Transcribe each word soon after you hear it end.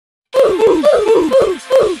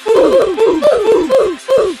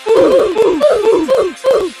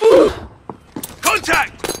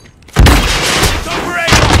Contact! It's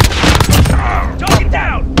operator! Target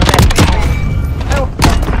down!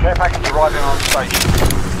 Care package arriving on station.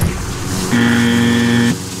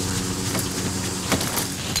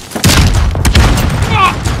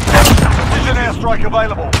 Precision airstrike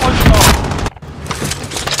available. Open up.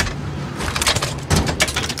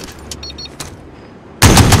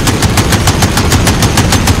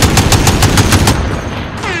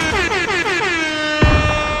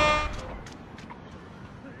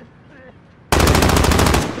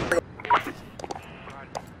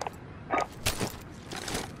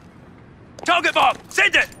 Target bomb!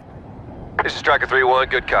 Send it! This is Striker 3-1,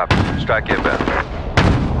 good copy. Strike inbound.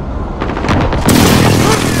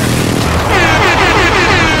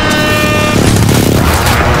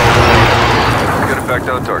 Good effect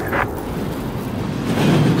on target.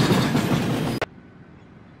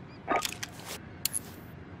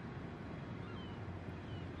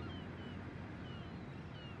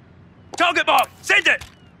 Target bomb! Send it!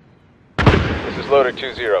 This is Loader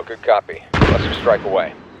 2-0, good copy. Cluster strike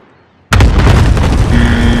away.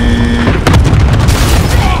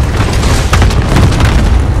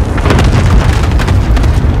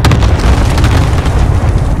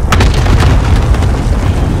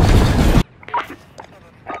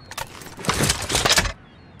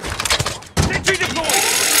 Sentry deployed!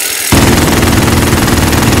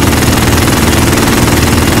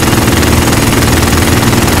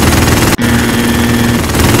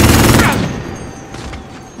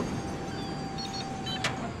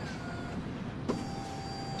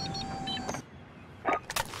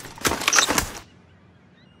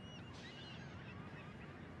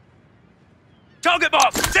 Target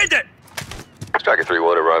bomb! Send it! Striker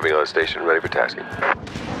 3-1 arriving on station, ready for tasking.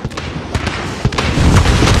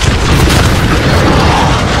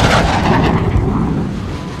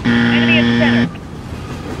 Enemy in center.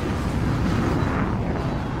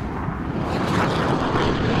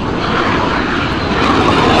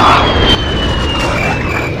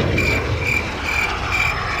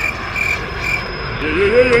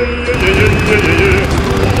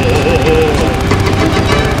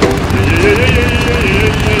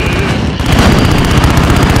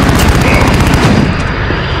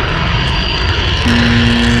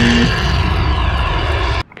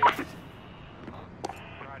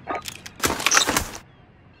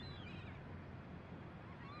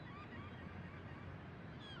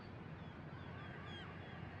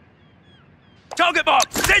 Target bomb!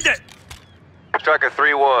 Send it! Striker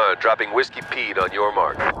 3-1, dropping Whiskey Pete on your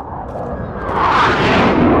mark.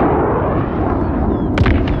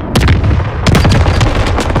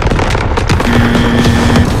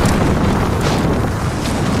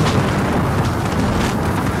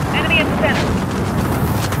 Enemy in center.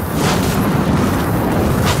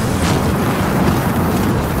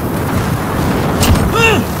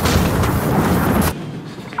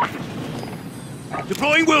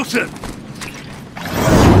 Deploying Wilson!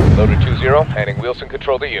 Loader 2-0, handing Wilson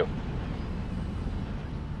control to you.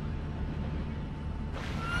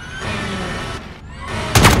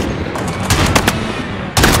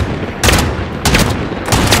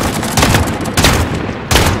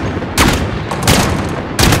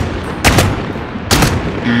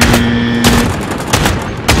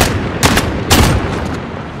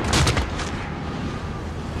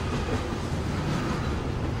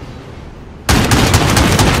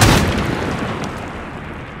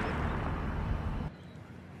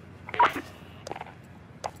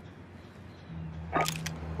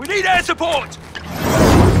 We need air support!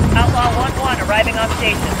 Outlaw 1-1 arriving on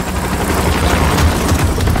station.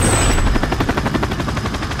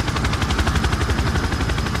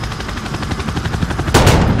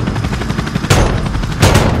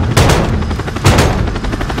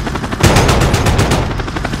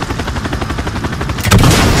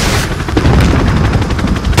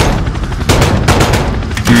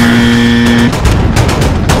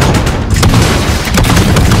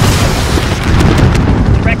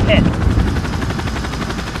 Direct hit.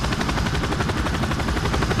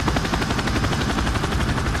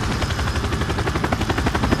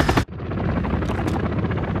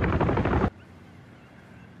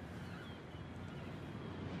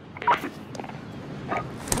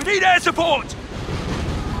 We need air support!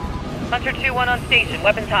 Hunter 2-1 on station.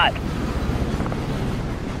 Weapons hot.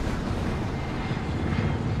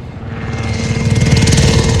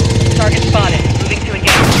 Target spotted. Moving to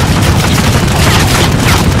engage.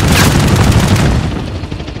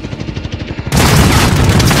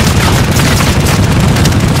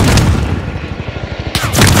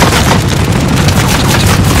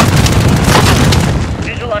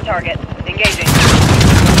 target. Engaging.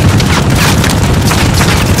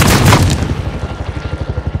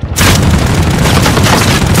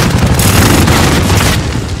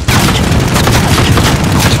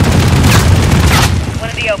 One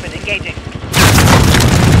in the open. Engaging.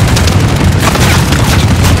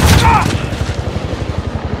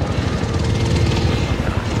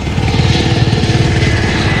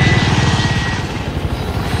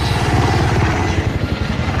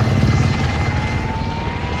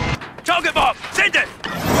 Target mark! Send it!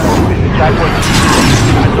 Jack 1.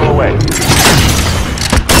 Go away.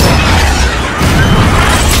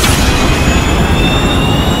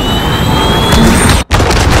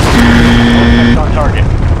 On target.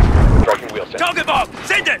 Striking wheel set. Target mark!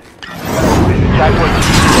 Send it! Jack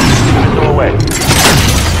 1. Go away.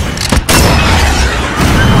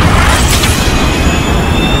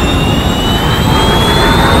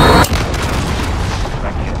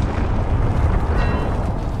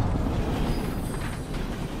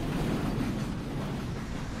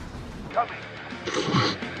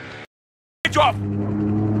 Drop!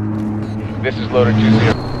 This is loader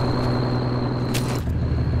 2-0.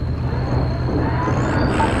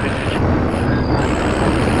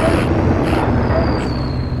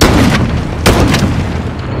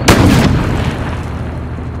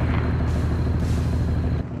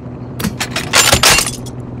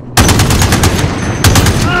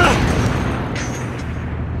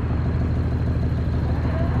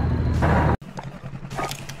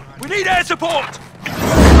 We need air support!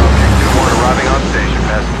 Arriving on station,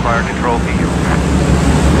 passing fire control field.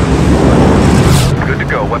 Good to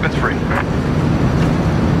go, weapons free.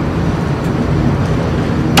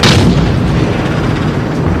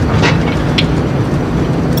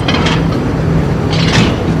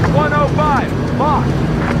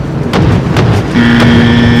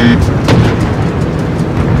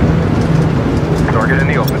 Target in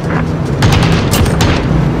the open.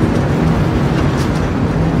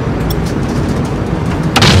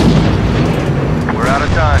 We're out of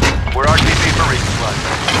time. We're RTB for resupply.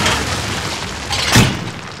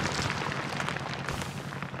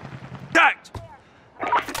 Tagged!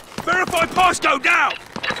 Verify passcode now!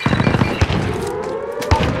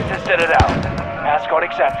 Tested it out. Passcode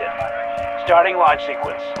accepted. Starting launch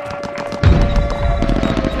sequence.